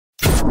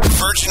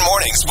Virgin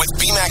Mornings with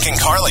BMAC and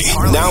Carly.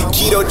 Now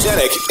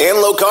ketogenic and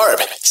low carb.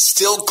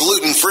 Still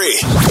gluten free.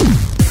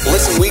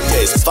 Listen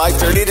weekdays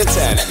 5:30 to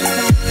 10.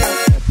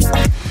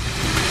 I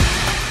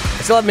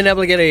still haven't been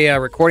able to get a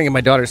recording of my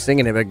daughter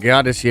singing it, but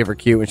God, is she ever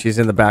cute when she's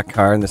in the back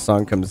car and the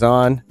song comes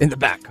on. In the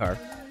back car.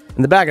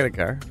 In the back of the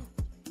car.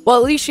 Well,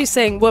 at least she's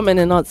saying woman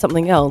and not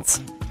something else.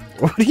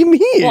 What do you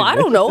mean? Well, I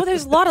don't know.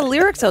 There's a lot of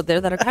lyrics out there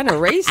that are kind of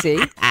racy.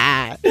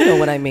 You know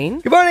what I mean?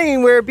 Good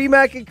morning. We're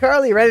BMAC and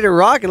Carly, ready to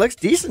rock. It looks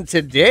decent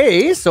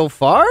today. So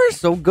far,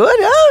 so good,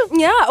 huh?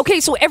 Yeah.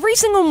 Okay, so every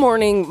single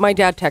morning, my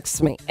dad texts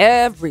me.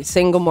 Every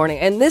single morning.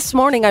 And this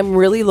morning, I'm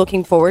really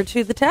looking forward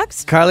to the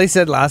text. Carly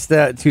said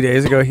 2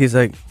 days ago, he's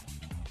like,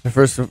 the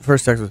first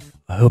text was,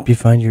 I hope you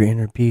find your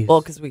inner peace.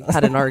 Well, because we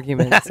had an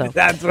argument. So.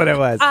 That's what it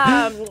was.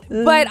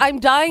 But I'm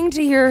dying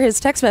to hear his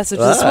text message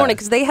this morning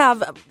because they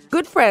have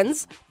good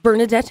friends,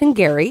 Bernadette and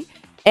Gary,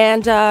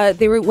 and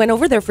they went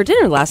over there for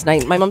dinner last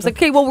night. My mom's like,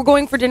 okay, well, we're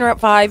going for dinner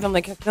at 5. I'm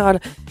like, oh,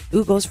 God,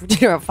 who goes for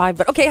dinner at 5?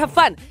 But okay, have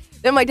fun.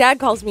 Then my dad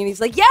calls me and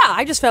he's like, yeah,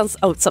 I just found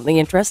out something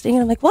interesting.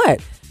 And I'm like, what?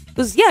 He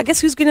goes, yeah,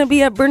 guess who's going to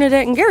be at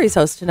Bernadette and Gary's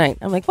house tonight?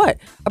 I'm like, what?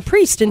 A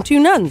priest and 2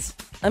 nuns.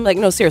 I'm like,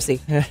 no,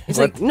 seriously. He's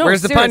like, no,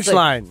 where's the seriously.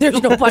 punchline?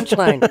 There's no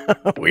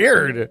punchline.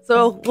 Weird.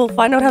 So we'll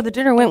find out how the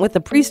dinner went with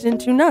the priest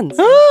and 2 nuns.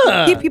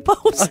 Keep you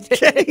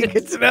posted. Okay,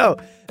 good to know.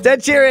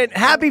 Ted Sheeran,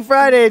 happy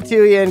Friday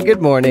to you and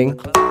good morning.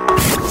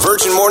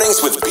 Virgin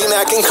Mornings with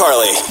BMAC and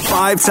Carly.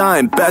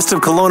 5-time Best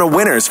of Kelowna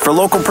winners for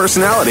local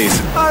personalities.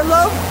 I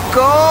love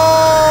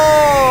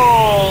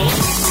gold.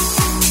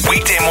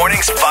 Weekday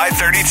mornings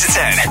 5:30 to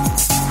 10.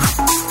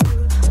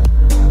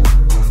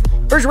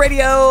 Virgin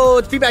Radio,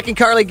 it's BMAC and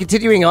Carly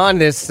continuing on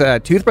this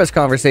toothbrush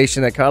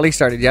conversation that Carly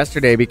started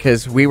yesterday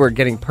because we were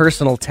getting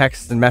personal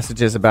texts and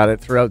messages about it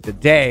throughout the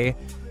day.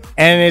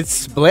 And it's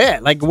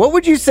split. Like, what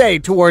would you say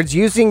towards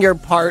using your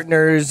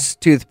partner's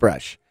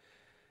toothbrush?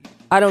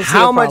 I don't see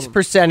How much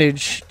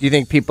percentage do you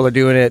think people are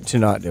doing it to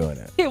not doing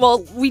it? Okay,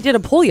 well, we did a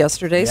poll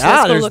yesterday. So Yeah,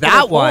 let's go there's look at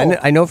that the poll. one.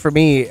 I know for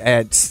me,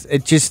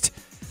 the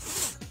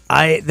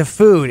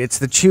food. It's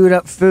the chewed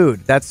up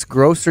food. That's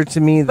grosser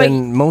to me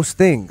than most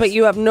things. But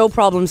you have no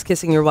problems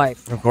kissing your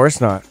wife. Of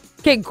course not.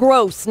 Okay,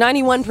 gross.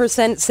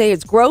 91% say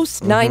it's gross.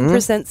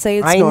 9% say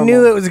it's normal. I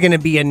knew it was going to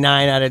be a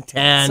 9 out of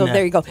 10. So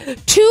there you go.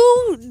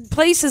 2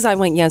 places I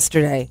went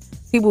yesterday,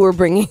 people were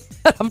bringing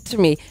that up to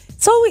me.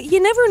 So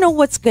you never know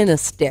what's going to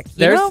stick,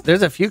 you know?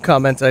 There's a few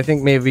comments I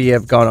think maybe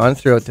have gone on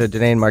throughout the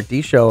Danae and Mark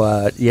D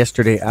show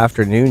yesterday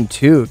afternoon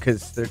too,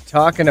 because they're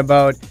talking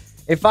about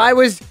if I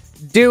was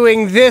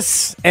doing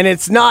this and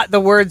it's not the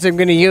words I'm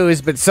going to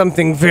use, but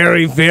something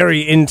very,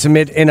 very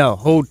intimate in a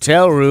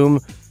hotel room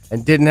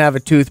and didn't have a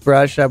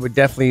toothbrush, I would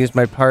definitely use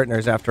my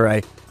partner's after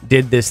I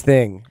did this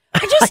thing.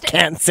 I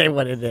can't say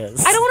what it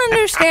is. I don't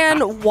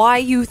understand why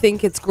you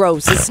think it's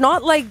gross. It's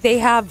not like they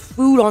have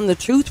food on the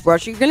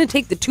toothbrush. You're going to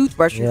take the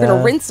toothbrush, you're going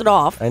to rinse it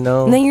off. I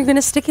know. And then you're going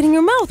to stick it in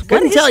your mouth.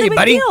 Couldn't tell you,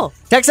 buddy. Deal?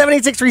 Text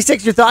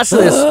 78636 your thoughts to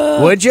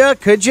this. Would you?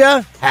 Could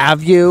you?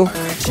 Have you?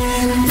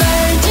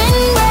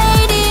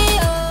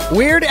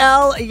 Weird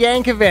Al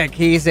Yankovic.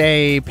 He's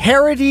a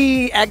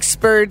parody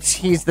expert.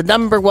 He's the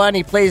 #1.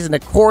 He plays an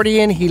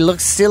accordion. He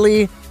looks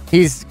silly.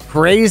 He's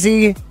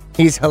crazy.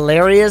 He's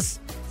hilarious.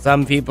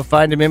 Some people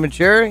find him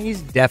immature.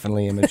 He's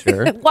definitely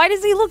immature. Why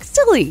does he look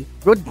silly?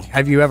 Good.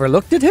 Have you ever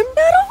looked at him?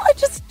 I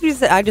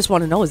just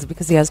want to know, is it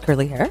because he has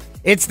curly hair?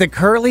 It's the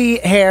curly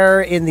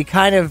hair in the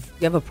kind of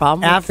You have a problem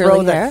with afro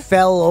curly that hair?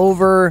 fell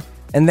over,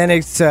 and then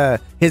it's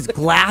his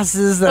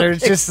glasses that are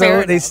just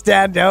so they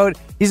stand out.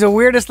 He's the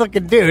weirdest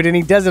looking dude, and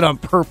he does it on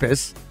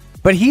purpose.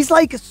 But he's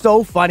like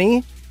so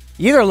funny.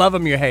 You either love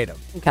him or you hate him.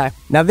 Okay.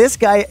 Now this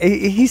guy,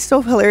 he's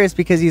so hilarious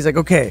because he's like,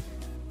 okay,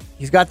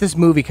 he's got this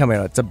movie coming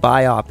out. It's a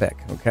biopic,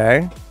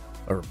 okay?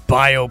 Or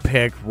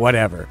biopic,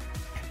 whatever.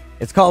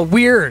 It's called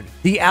Weird,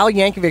 the Al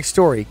Yankovic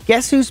story.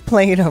 Guess who's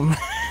playing him?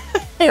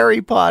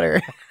 Harry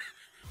Potter.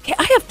 Okay,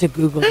 I have to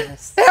Google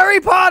this.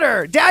 Harry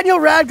Potter! Daniel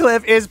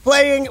Radcliffe is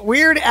playing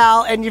Weird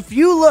Al, and if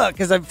you look,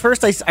 because at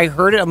first I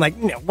heard it, I'm like,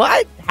 no,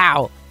 what?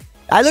 How?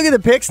 I look at the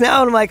pics now,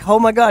 and I'm like, oh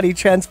my god, he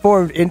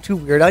transformed into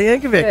Weird Al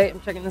Yankovic. Okay,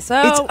 I'm checking this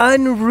out. It's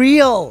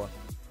unreal.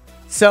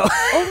 So,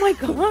 oh my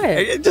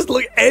god. just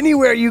look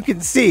anywhere you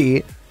can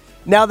see.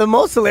 Now, the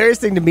most hilarious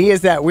thing to me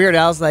is that Weird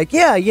Al's like,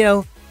 yeah, you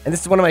know, and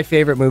this is one of my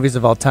favorite movies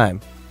of all time.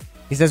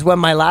 He says, when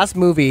my last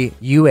movie,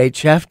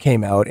 UHF,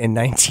 came out in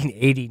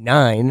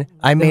 1989,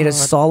 I made a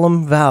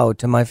solemn vow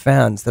to my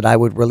fans that I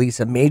would release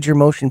a major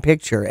motion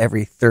picture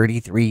every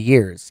 33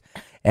 years.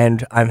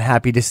 And I'm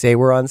happy to say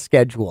we're on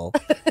schedule.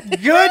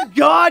 Good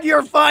God,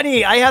 you're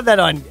funny. I have that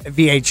on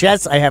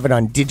VHS. I have it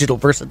on digital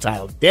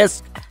versatile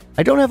disc.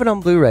 I don't have it on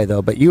Blu-ray,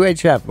 though, but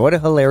UHF, what a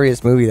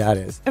hilarious movie that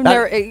is. I've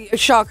never,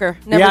 shocker,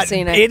 never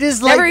seen it. It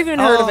is like, never even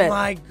heard of it. Oh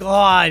my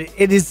God.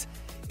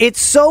 It's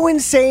so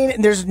insane,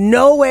 and there's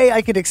no way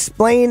I could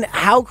explain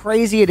how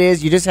crazy it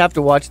is. You just have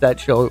to watch that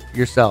show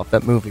yourself,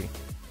 that movie.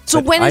 So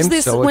But when is I'm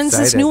this? so When's this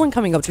excited. new one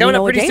coming up? It's coming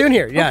up pretty soon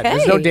here. Yeah, Okay.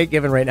 there's no date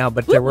given right now,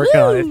 but they're working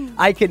on it.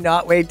 I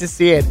cannot wait to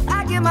see it.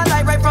 I get my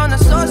light right from the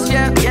source,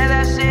 yeah,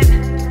 that's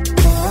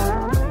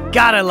it.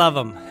 God, I love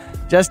him.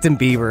 Justin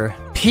Bieber.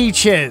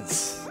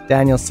 Peaches.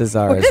 Daniel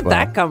Cesar Where as did well.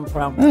 that come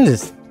from? I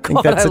just think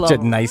God, that's I such a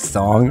love- nice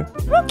song.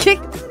 Okay,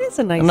 it is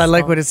a nice And I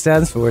like song. what it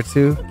stands for,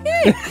 too.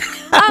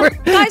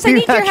 Guys, I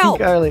need your Mac and help.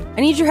 Carly.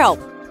 I need your help.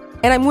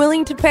 And I'm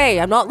willing to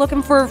pay. I'm not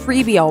looking for a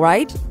freebie, all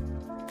right?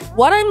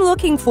 What I'm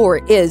looking for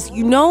is,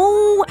 you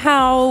know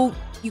how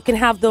you can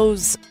have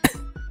those...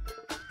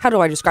 How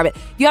do I describe it?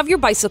 You have your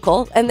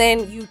bicycle, and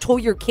then you tow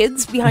your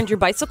kids behind your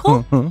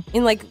bicycle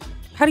in like...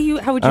 How would you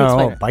I explain don't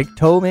know, it? bike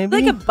tow maybe?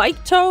 Like a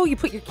bike tow, you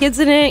put your kids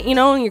in it, you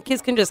know, and your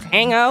kids can just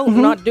hang out and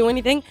not do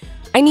anything.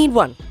 I need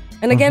one.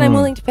 And again, I'm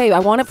willing to pay. I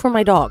want it for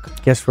my dog.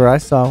 Guess where I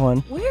saw one?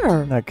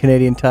 Where? That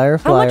Canadian Tire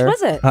How much flyer.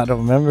 was it? I don't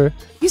remember.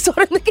 You saw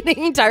it in the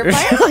Canadian Tire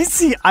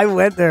Flyer? I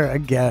went there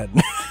again.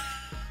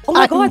 Oh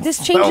my God,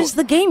 this changes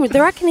the game.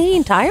 They're at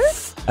Canadian Tire?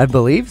 I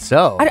believe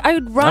so. I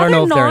would I rather don't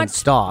know if they're in not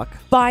stock.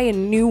 buy a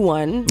new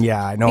one.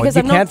 Yeah, I know. Because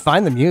You I'm not- can't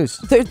find them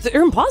used.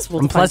 They're impossible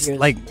And to plus, find.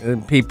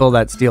 like, people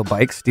that steal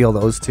bikes steal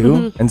those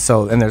too. And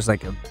there's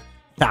like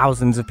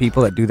thousands of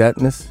people that do that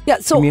in this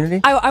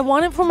community. I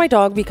want it for my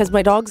dog because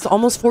my dog's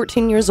almost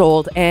 14 years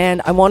old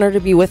and I want her to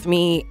be with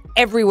me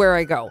everywhere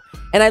I go.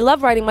 And I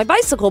love riding my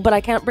bicycle, but I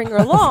can't bring her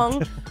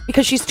along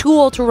because she's too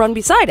old to run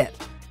beside it.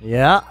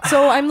 Yeah.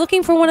 So I'm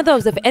looking for one of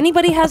those. If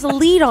anybody has a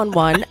lead on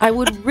one, I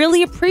would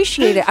really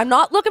appreciate it. I'm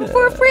not looking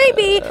for a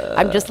freebie.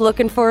 I'm just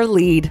looking for a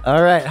lead.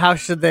 All right. How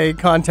should they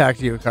contact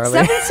you, Carly?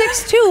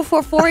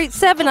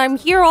 762-4487. I'm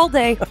here all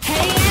day.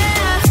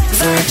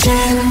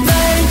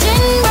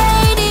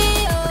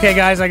 Okay,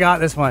 guys, I got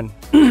this one.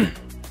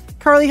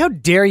 Carly, how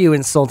dare you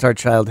insult our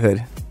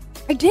childhood?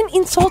 I didn't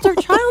insult our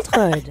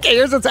childhood. Okay,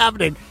 here's what's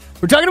happening.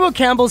 We're talking about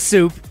Campbell's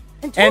soup.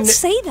 And don't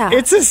say that.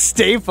 It's a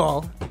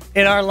staple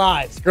in our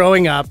lives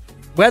growing up,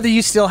 whether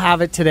you still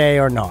have it today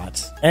or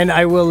not. And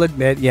I will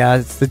admit, yeah,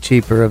 it's the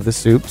cheaper of the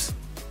soups.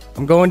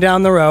 I'm going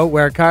down the road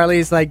where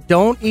Carly's like,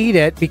 don't eat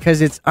it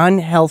because it's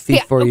unhealthy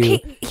Yeah, for you.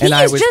 okay, And he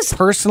I is was just-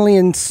 personally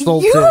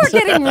insulted. You are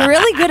getting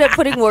really good at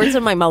putting words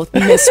in my mouth,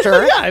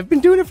 mister. Yeah, I've been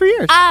doing it for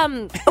years.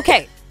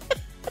 Okay.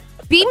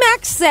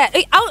 BMAC said,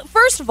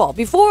 first of all,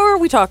 before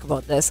we talk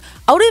about this,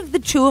 out of the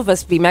two of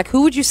us, BMAC,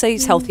 who would you say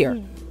is healthier?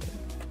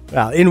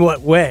 Well, in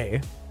what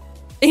way?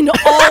 In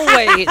all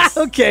ways.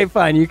 Okay,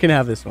 fine. You can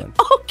have this one.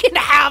 Oh, can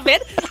have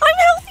it. I'm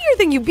healthier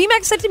than you.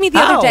 BMAC said to me the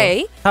How? other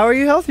day, How are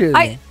you healthier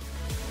than me?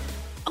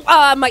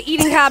 my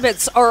eating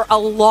habits are a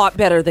lot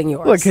better than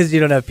yours. What, because you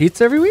don't have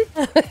pizza every week?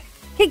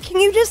 Hey,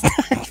 can you just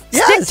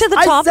Yes, stick to the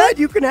I topic? said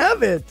you can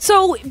have it.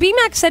 So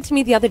BMAC said to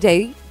me the other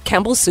day,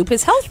 Campbell's soup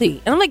is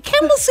healthy. And I'm like,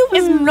 Campbell's soup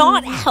is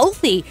not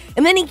healthy.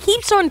 And then he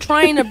keeps on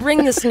trying to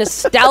bring this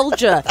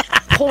nostalgia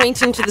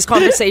point into this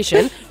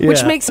conversation,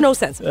 which Yeah. makes no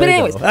sense. But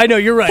anyways, I know,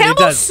 you're right. It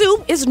Campbell's does.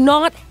 soup is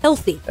not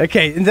healthy.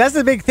 Okay, and that's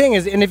the big thing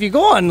and if you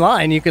go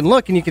online, you can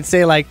look and you can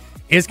say like,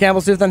 is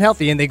Campbell's soup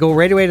unhealthy? And they go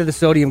right away to the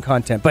sodium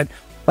content. But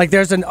like,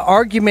 there's an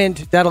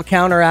argument that'll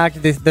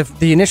counteract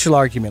the initial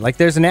argument. Like,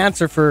 there's an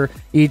answer for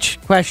each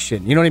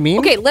question. You know what I mean?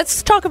 Okay,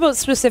 let's talk about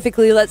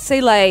specifically, let's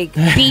say like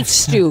beef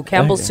stew,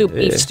 Campbell's soup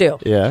beef stew.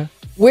 Yeah.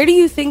 Where do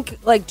you think,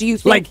 do you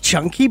think? Like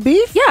chunky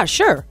beef? Yeah,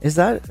 sure. Is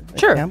that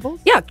Sure. Campbell's?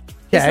 Yeah. Is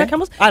Okay. that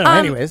Campbell's? I don't know.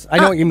 Anyways, I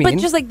know what you mean. But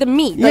just like the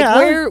meat. Yeah.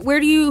 Like where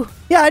do you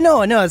Yeah, I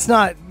know. It's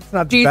not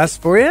Do you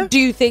best for you. Do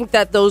you think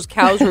that those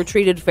cows were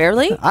treated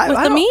fairly with I the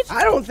don't- meat?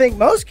 I don't think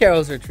most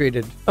cows are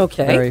treated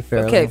very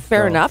fairly. Okay,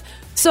 fair so. enough.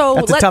 So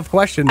That's a tough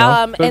question,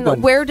 though. Good and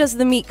one. where does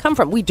the meat come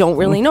from? We don't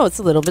really know. It's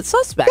a little bit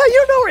suspect. Yeah,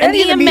 you know where And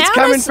any of the meat's amount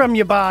coming of- from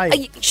you buy.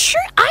 Sure,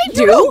 I You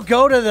do. don't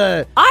go to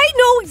the... I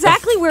know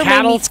exactly where my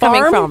cattle meat's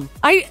coming farm? from.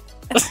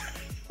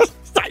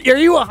 Are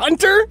you a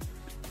hunter?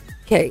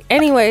 Okay,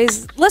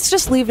 anyways, let's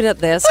just leave it at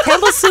this.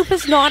 Campbell's soup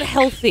is not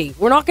healthy.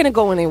 We're not going to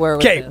go anywhere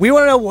with Okay, this. we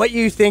want to know what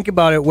you think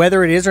about it,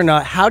 whether it is or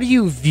not. How do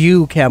you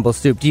view Campbell's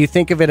soup? Do you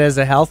think of it as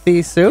a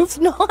healthy soup? It's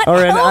not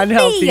or an healthy.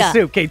 unhealthy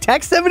soup? Okay,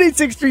 text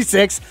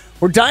 78636.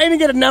 We're dying to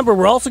get a number.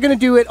 We're also going to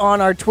do it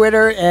on our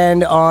Twitter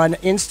and on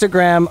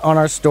Instagram on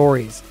our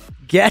stories.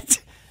 Get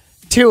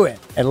to it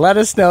and let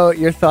us know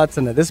your thoughts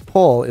on it. This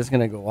poll is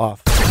going to go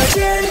off.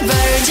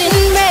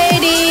 Virgin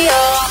Radio.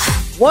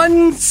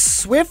 One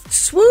swift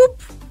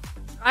swoop?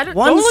 Don't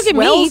One look at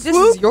swell me. This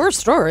swoop? is your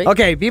story.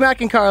 Okay,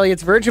 B-Mac and Carly,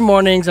 it's Virgin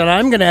Mornings, and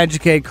I'm going to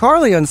educate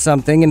Carly on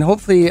something and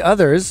hopefully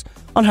others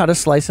on how to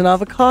slice an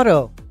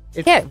avocado.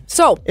 Okay,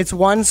 so It's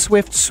one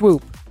swift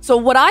swoop.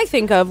 what I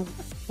think of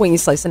when you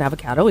slice an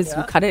avocado is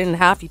you cut it in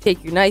half, you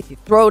take your knife, you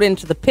throw it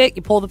into the pit,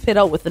 you pull the pit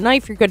out with the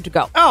knife, you're good to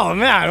go. Oh,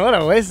 man, what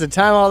a waste of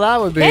time all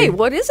that would be. Hey,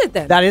 what is it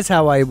then? That is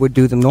how I would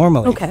do them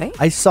normally. Okay.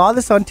 I saw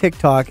this on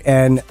TikTok,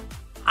 and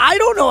I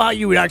don't know how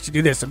you would actually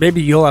do this, so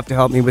maybe you'll have to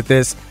help me with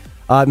this.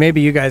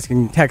 Maybe you guys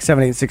can text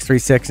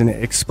 78636 and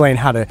explain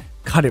how to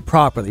cut it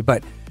properly.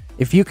 But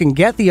if you can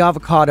get the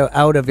avocado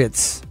out of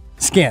its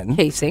skin,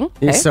 Casing.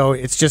 Okay. so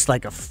it's just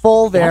like a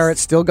full there, Yes.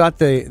 it's still got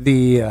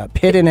the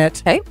pit in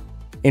it. Okay.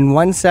 In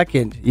 1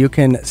 second, you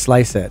can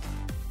slice it.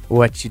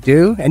 What you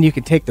do, and you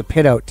can take the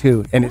pit out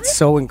too. And it's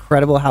so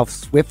incredible how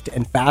swift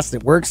and fast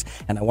it works.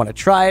 And I want to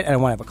try it, and I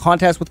want to have a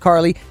contest with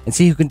Carly and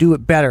see who can do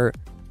it better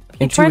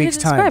in 2 Try to weeks'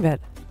 describe time.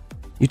 it.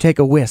 You take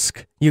a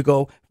whisk. You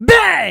go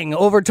bang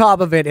over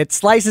top of it. It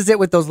slices it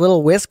with those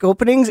little whisk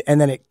openings, and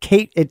then it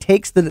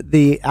takes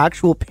the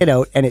actual pit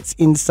out, and it's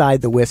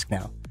inside the whisk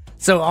now.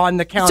 So on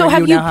the counter, So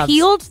have you now have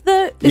peeled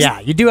the? Yeah,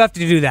 you do have to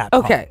do that.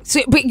 Paul. Okay,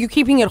 so but you're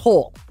keeping it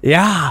whole.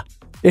 Yeah,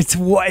 it's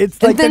like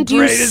And then the do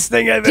you greatest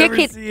thing I've ever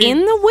stick seen. it in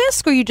the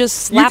whisk, or you just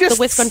slap the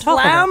whisk on top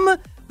of it? slam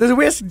the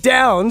whisk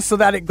down so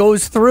that it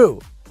goes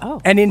through. Oh.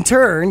 And in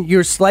turn,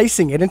 you're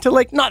slicing it into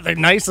like not the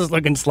nicest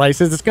looking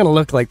slices. It's going to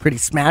look like pretty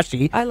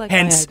smashy. I like my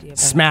hence idea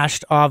better.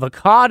 smashed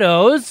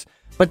avocados.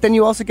 But then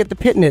you also get the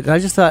pit in it. And I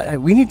just thought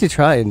we need to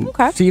try and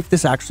see if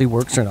this actually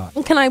works or not.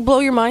 Can I blow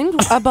your mind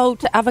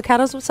about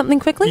avocados with something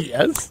quickly?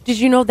 Yes. Did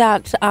you know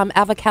that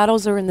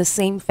avocados are in the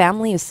same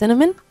family as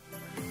cinnamon?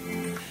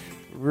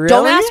 Really?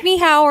 Don't ask me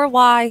how or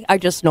why. I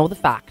just know the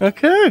fact.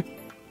 Okay.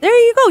 There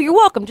you go. You're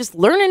welcome. Just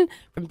learning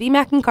from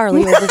BMAC and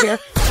Carly over here.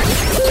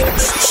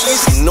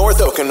 She's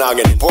North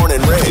Okanagan, born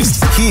and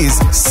raised. He's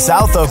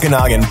South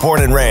Okanagan,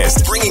 born and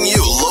raised. Bringing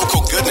you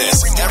local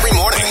goodness every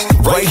morning.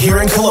 Right here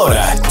in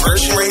Kelowna.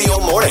 Virgin Radio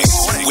Mornings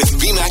with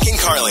BMAC and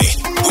Carly.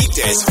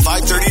 Weekdays,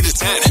 5:30 to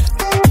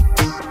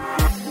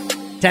 10.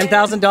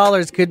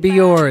 $10,000 could be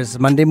yours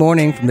Monday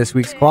morning from this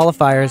week's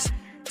qualifiers.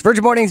 It's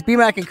Virgin Mornings,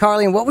 BMAC and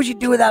Carly. And what would you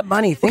do with that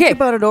money? Think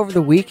about it over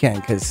the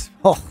weekend because,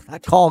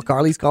 that call,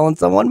 Carly's calling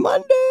someone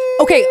Monday.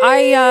 Okay,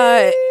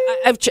 I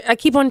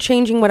keep on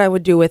changing what I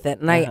would do with it.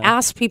 And I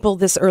asked people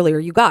this earlier.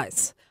 You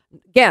guys,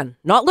 again,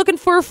 not looking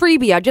for a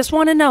freebie. I just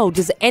want to know,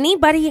 does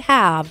anybody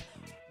have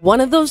one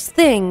of those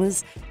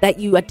things that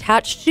you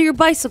attach to your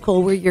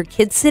bicycle where your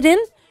kids sit in?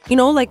 You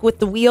know, like with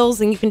the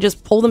wheels and you can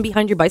just pull them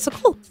behind your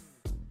bicycle?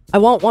 I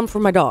want one for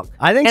my dog.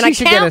 I think and she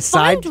should get a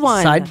find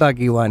one. side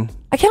buggy one.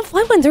 I can't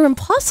find one. They're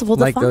impossible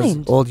to Like find.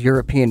 those old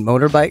European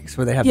motorbikes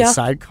where they have the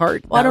side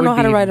cart. Well, I don't know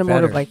how to ride a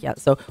motorbike yet,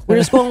 so we're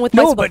just going with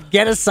No, bicycle. but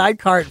get a side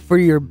cart for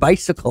your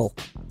bicycle.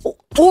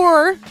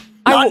 Or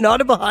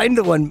not behind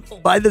the one,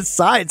 by the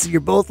side. So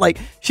you're both like,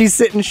 she's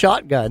sitting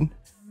shotgun.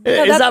 No,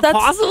 Is that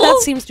possible?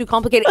 That seems too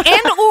complicated.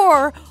 And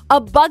or a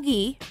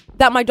buggy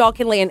that my dog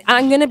can lay in.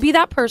 I'm going to be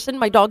that person.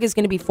 My dog is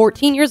going to be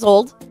 14 years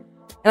old,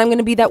 and I'm going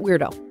to be that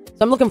weirdo. So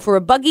I'm looking for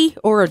a buggy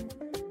or a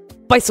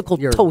bicycle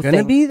You're tow going to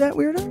thing. be that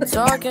weirdo?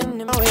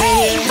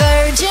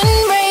 Virgin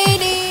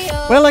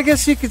Radio. Well, I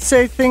guess you could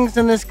say things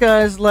in this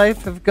guy's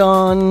life have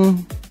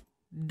gone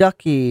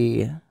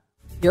ducky.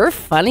 You're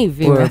funny,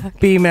 We're Vera.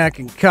 BMAC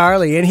and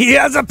Carly, and he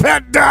has a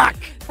pet duck.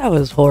 That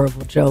was a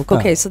horrible joke.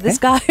 Okay, so this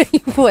guy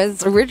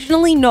was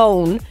originally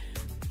known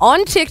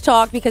on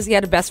TikTok because he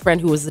had a best friend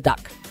who was a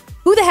duck.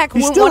 Who the heck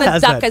wouldn't still want a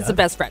has duck that as a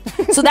best friend?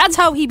 So that's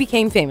how he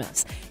became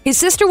famous. His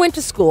sister went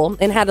to school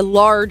and had a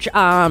large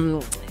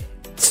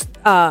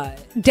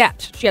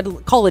debt. She had a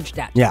college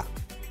debt. Yeah.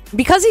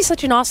 Because he's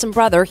such an awesome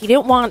brother, he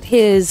didn't want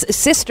his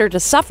sister to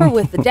suffer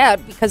with the debt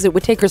because it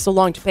would take her so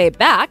long to pay it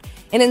back.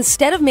 And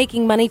instead of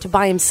making money to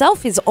buy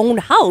himself his own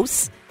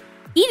house,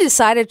 he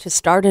decided to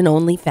start an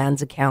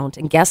OnlyFans account.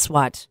 And guess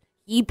what?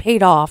 He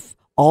paid off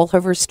all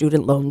of her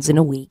student loans in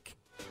a week.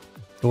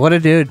 What a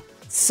dude.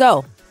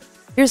 So,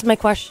 here's my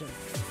question.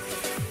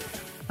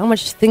 How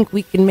much do you think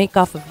we can make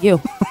off of you?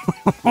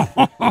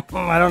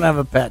 I don't have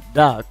a pet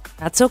duck.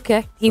 That's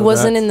okay. He So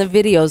wasn't that's- in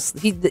the videos.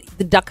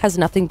 The duck has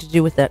nothing to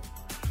do with it.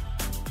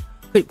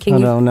 Can I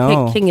you don't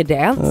know. Can you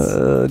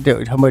dance?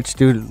 Dude, how much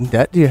student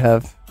debt do you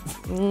have?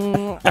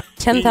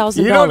 $10,000.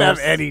 You don't have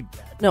any.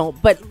 No,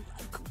 but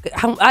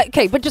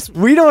but just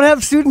We don't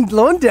have student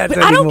loan debt but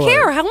anymore. I don't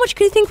care. How much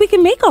do you think we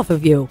can make off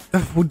of you?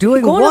 We're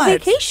doing Go on what? a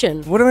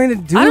vacation. What am I going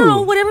to do? I don't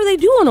know. Whatever they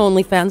do on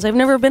OnlyFans. I've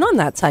never been on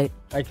that site.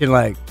 I can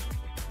like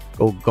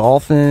go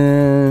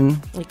golfing.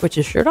 Like with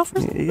your shirt off or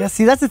something? Yeah,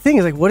 see, that's the thing.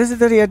 Is like, what is it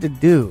that he had to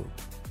do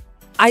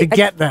to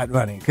get that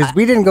money? Because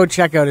we didn't go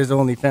check out his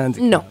OnlyFans account.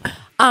 No.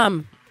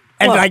 And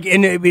well- like,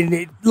 and I mean,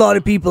 a lot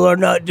of people are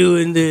not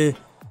doing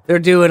they're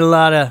doing a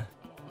lot of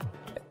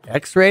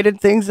X-rated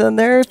things on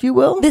there, if you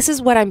will. This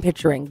is what I'm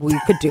picturing we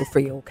could do for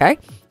you, okay?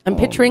 I'm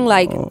picturing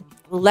like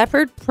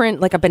leopard print,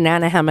 like a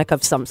banana hammock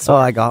of some Oh,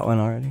 sort. I got one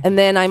already. And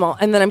then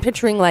I'm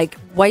picturing like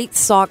white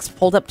socks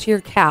pulled up to your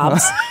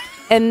calves,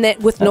 and then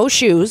with no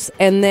shoes,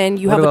 and then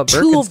you What have a about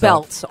tool Birkenstocks?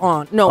 belt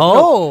on. No,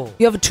 Oh.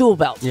 you have a tool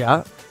belt.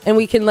 Yeah, And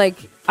we can like,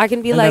 I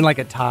can be and like, then like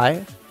a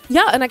tie.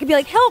 yeah, and I could be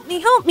like, help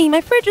me,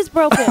 my fridge is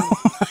broken.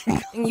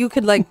 And you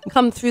could like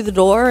come through the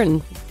door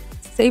and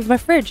save my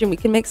fridge, and we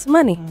can make some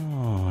money.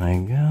 Oh my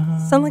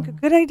god! Sound like a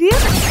good idea?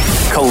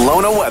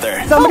 Kelowna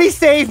weather. Somebody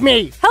save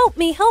me! Help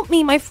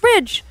me, my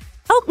fridge.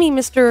 Help me,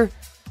 Mr.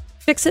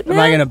 Fix-It Man.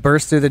 Am I gonna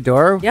burst through the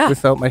door Yeah.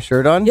 without my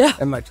shirt on? Yeah.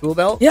 and my tool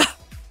belt. Yeah.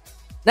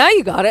 Now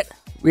you got it.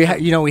 we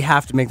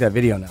have to make that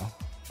video now.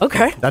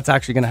 Okay. That's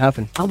actually gonna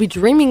happen. I'll be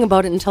dreaming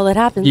about it until that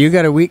happens. You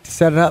got a week to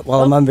set it up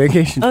while I'm on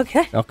vacation.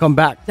 Okay. I'll come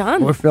back.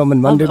 Done. We're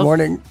filming Monday Oh.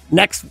 morning.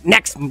 Next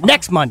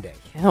Monday.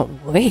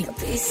 Can't wait.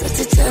 Be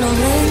such a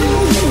gentleman.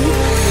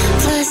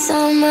 Plus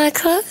all my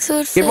clothes would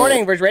Good fit.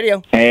 morning, Virgin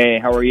Radio. Hey,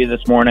 how are you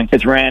this morning?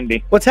 It's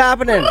Randy. What's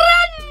happening?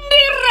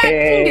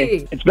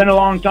 Hey, it's been a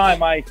long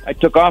time. I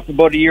took off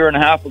about a year and a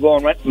half ago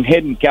and went and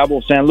hid in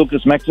Cabo San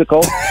Lucas,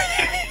 Mexico.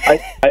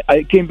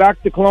 I came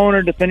back to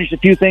Kelowna to finish a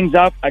few things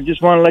up. I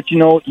just want to let you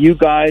know you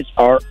guys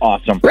are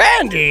awesome.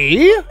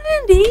 Randy!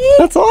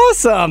 That's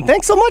awesome.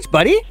 Thanks so much,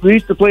 buddy. We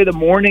used to play the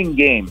morning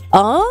game.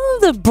 Oh,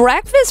 the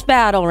breakfast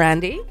battle,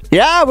 Randy.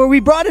 Yeah, where we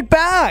brought it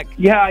back.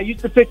 Yeah, I used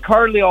to pick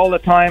Carly all the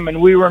time,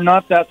 and we were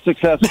not that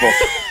successful.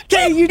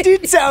 Okay, you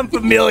did sound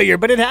familiar,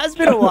 but it has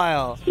been a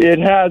while. It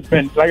has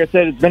been. Like I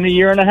said, it's been a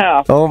year and a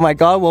half. Oh, my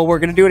God. Well, we're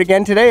going to do it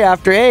again today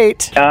after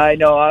 8. I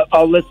know.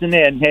 I'll listen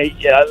in. Hey,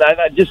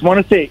 I just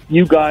want to say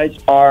you guys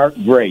are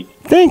great.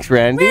 Thanks,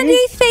 Randy. Randy,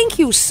 thank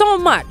you so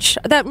much.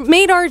 That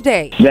made our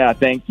day. Yeah,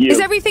 thank you. Is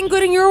everything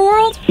good in your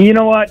world? You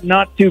know what?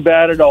 Not too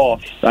bad at all.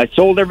 I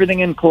sold everything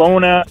in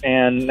Kelowna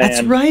and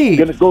That's right.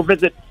 going to go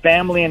visit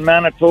family in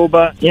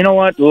Manitoba. You know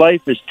what?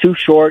 Life is too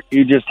short.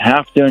 You just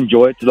have to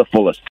enjoy it to the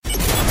fullest.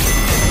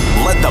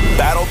 Let the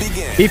battle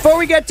begin. Before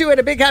we get to it,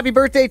 a big happy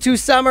birthday to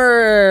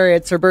Summer.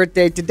 It's her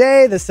birthday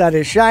today. The sun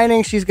is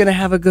shining. She's going to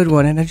have a good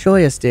one and a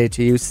joyous day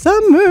to you,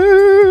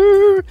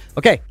 Summer.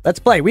 Okay, let's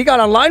play. We got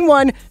on line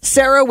 1,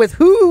 Sarah, with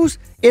who's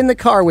in the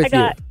car with I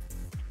got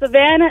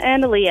Savannah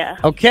and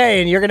Aaliyah. Okay,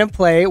 and you're going to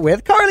play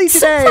with Carly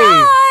today.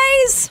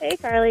 Surprise! Hey,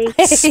 Carly.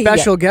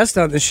 Special guest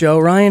on the show,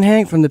 Ryan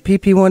Hank from the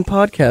PP1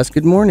 podcast.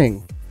 Good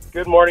morning.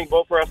 Good morning.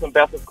 Vote for us on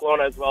Beth of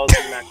Kelowna as well as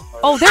the Max.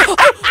 Oh, there.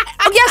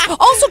 Oh, yes.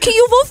 Also, can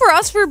you vote for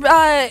us for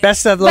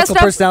Best of local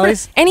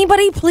personalities?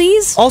 Anybody,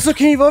 please? Also,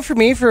 can you vote for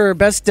me for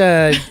best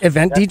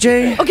event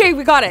DJ? Okay,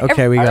 we got it.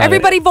 Okay, we got it.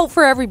 Everybody vote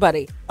for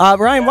everybody.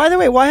 Ryan, by the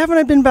way, why haven't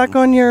I been back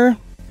on your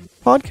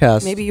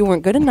podcast? Maybe you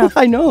weren't good enough.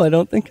 I know. I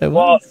don't think I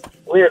Well, was.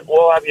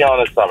 we'll have you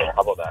on this summer.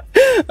 How about that?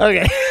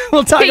 Okay,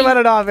 we'll talk about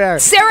it off air.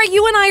 Sarah,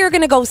 you and I are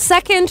going to go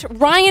second.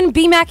 Ryan,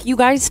 BMAC, you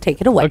guys take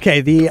it away.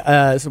 Okay,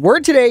 the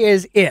word today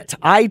is it.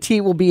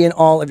 IT will be in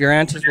all of your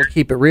answers. We'll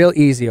keep it real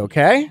easy,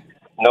 okay?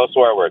 No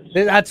swear words.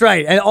 That's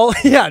right. And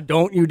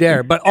don't you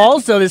dare. But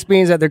also, this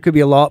means that there could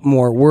be a lot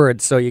more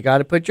words, so you got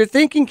to put your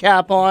thinking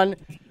cap on.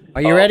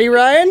 Are you ready,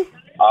 Ryan?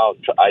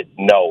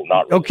 No,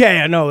 not really. Okay,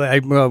 I know.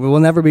 We'll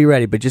never be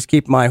ready, but just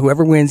keep in mind,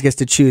 whoever wins gets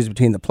to choose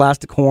between the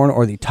plastic horn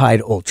or the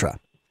Tide Ultra.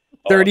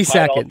 30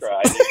 seconds.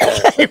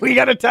 We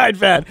got a Tide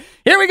fan.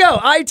 Here we go.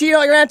 IT,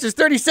 all your answers.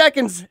 30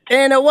 seconds.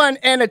 And a 1,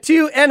 and a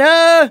 2, and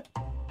a...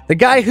 The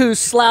guy who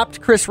slapped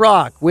Chris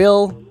Rock.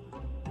 Will...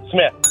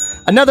 Smith.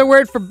 Another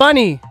word for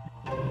bunny.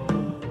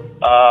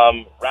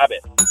 Rabbit.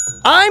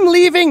 I'm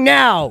leaving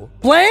now.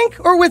 Blank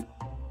or with...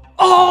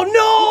 Oh,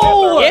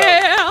 no!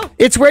 Yeah.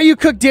 It's where you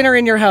cook dinner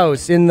in your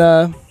house. In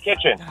the...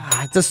 Kitchen.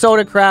 It's a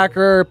soda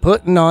cracker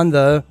putting on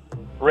the...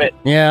 Rit.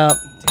 Yeah.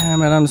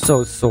 Damn it, I'm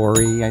so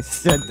sorry. I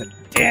said the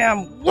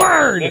damn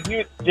word.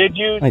 Did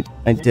you?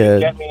 I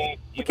did. Get me,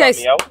 you Okay.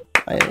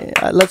 got me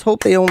out? Let's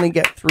hope they only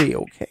get 3,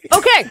 okay?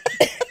 Okay.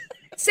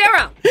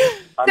 Sarah.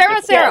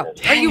 Sarah.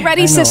 Are you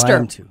ready, I know, sister? I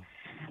am too.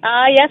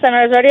 Yes, I'm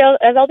as ready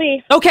as I'll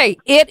be. Okay,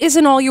 it is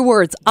in all your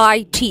words.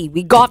 IT.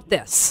 We got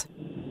this.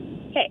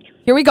 Okay.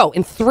 Here we go.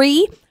 In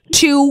 3,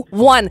 2,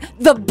 1.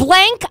 The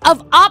blank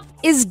of up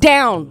is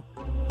down.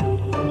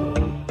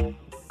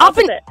 Up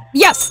and Opposite.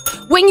 yes.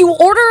 When you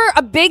order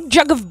a big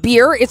jug of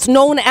beer, it's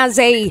known as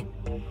a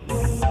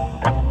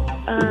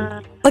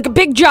like a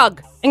big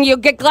jug, and you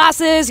get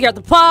glasses. You're at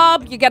the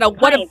pub. You get a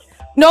what? Pint.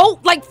 No,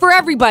 like for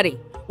everybody.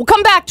 We'll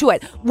come back to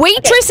it.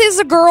 Waitress is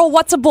a girl.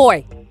 What's a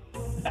boy?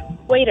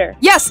 Waiter.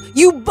 Yes,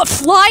 you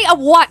fly a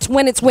what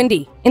when it's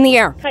windy in the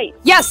air? Kite.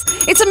 Yes,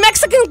 it's a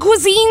Mexican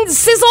cuisine.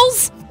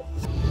 Sizzles.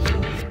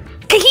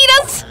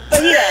 Cajitas.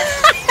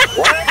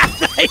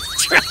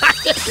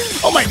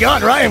 Oh my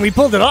God, Ryan, we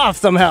pulled it off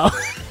somehow.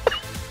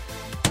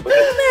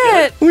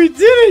 It. We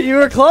did it. You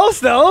were close,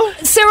 though.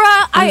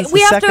 Sarah, It's we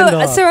the have second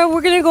to. off. Sarah,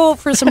 we're gonna go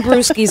for some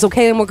brewskis,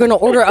 okay? And we're gonna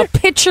order a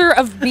pitcher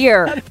of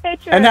beer.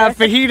 Picture. And have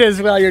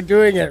fajitas while you're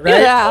doing it,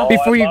 right? Yeah.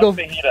 Before I you go, love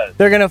fajitas.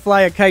 they're going to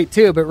fly a kite,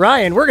 too. But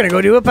Ryan, we're going to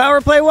go do a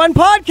Power Play 1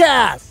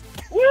 podcast.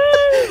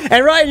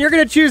 And Ryan, you're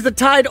going to choose the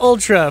Tide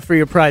Ultra for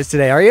your prize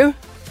today, are you?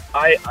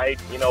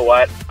 You know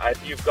what?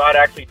 If you've got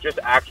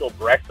actual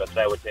breakfast,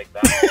 I would take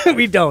that.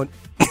 We don't.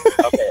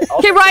 Okay.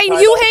 Okay, Ryan,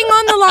 you hang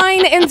on the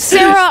line. And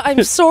Sarah,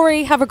 I'm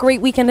sorry. Have a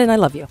great weekend, and I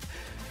love you.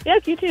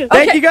 Yes, you too.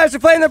 Thank you guys for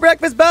playing the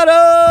breakfast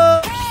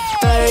battle.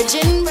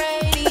 Virgin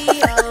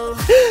Radio.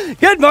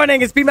 Good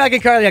morning. It's B-Mac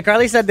and Carly.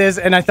 Carly said this,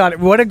 and I thought,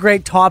 what a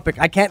great topic.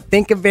 I can't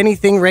think of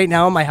anything right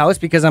now in my house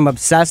because I'm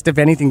obsessed if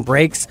anything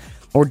breaks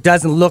or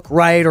doesn't look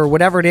right or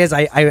whatever it is.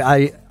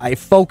 I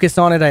focus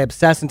on it. I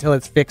obsess until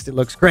it's fixed. It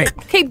looks great.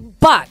 Okay,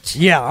 but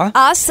Yeah.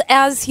 us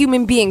as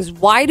human beings,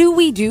 why do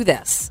we do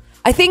this?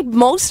 I think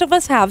most of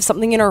us have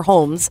something in our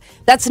homes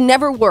that's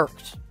never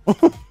worked.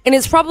 And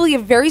it's probably a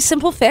very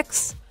simple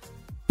fix,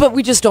 but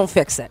we just don't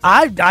fix it.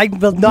 I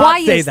will not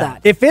Why say is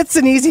that? If it's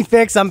an easy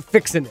fix, I'm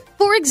fixing it.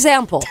 For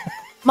example,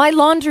 my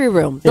laundry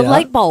room, the Yeah.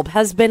 light bulb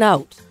has been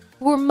out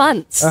for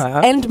months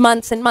and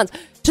months and months,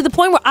 to the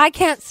point where I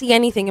can't see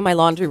anything in my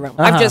laundry room.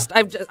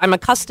 I'm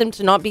accustomed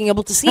to not being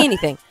able to see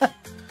anything.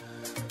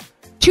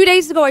 2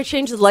 days ago, I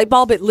changed the light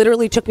bulb. It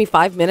literally took me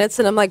 5 minutes,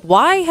 and I'm like,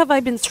 why have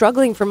I been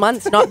struggling for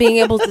months not being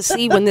able to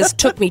see when this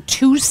took me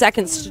 2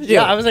 seconds to do?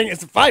 Yeah, I was thinking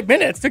it's 5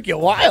 minutes. Took you a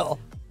while.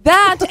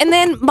 That, and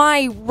then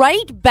my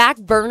right back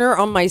burner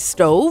on my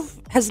stove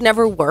has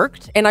never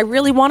worked, and I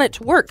really want it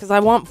to work because I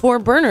want 4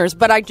 burners,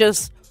 but I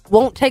just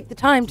won't take the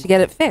time to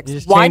get it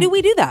fixed. Why do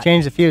we do that?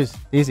 Change the fuse.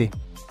 Easy.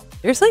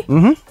 Seriously?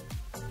 Mm-hmm.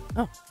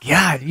 Oh.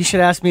 God, you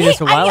should ask me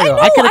this a while I ago.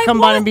 know, I could have I come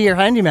by and be your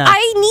handyman.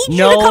 I need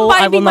you to come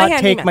by and be my I will not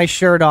take handyman. my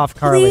shirt off,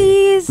 Carly.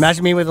 Please.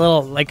 Imagine me with a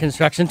little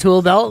construction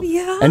tool belt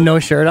Yeah. and no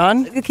shirt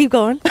on. Keep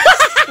going.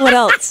 What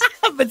else?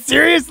 But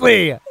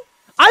seriously,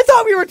 I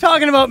thought we were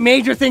talking about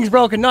major things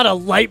broken, not a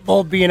light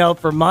bulb being out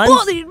for months.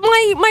 Well,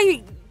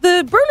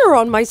 the burner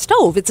on my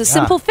stove, it's a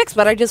simple fix,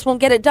 but I just won't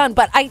get it done.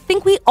 But I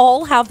think we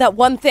all have that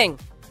one thing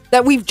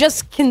that we've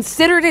just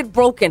considered it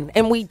broken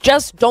and we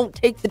just don't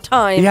take the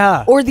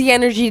time or the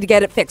energy to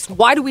get it fixed.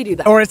 Why do we do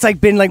that? Or it's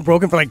been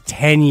broken for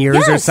 10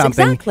 years or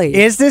something. Exactly.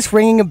 Is this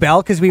ringing a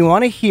bell? Because we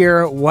want to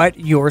hear what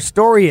your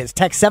story is.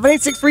 Text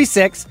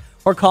 78636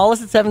 or call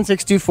us at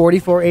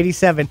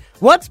 762-4487.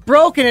 What's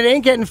broken? It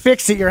ain't getting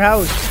fixed at your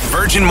house.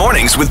 Virgin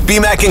Mornings with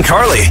BMAC and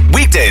Carly.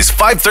 Weekdays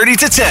 5:30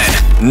 to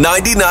 10.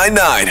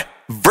 99.9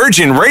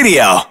 Virgin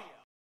Radio.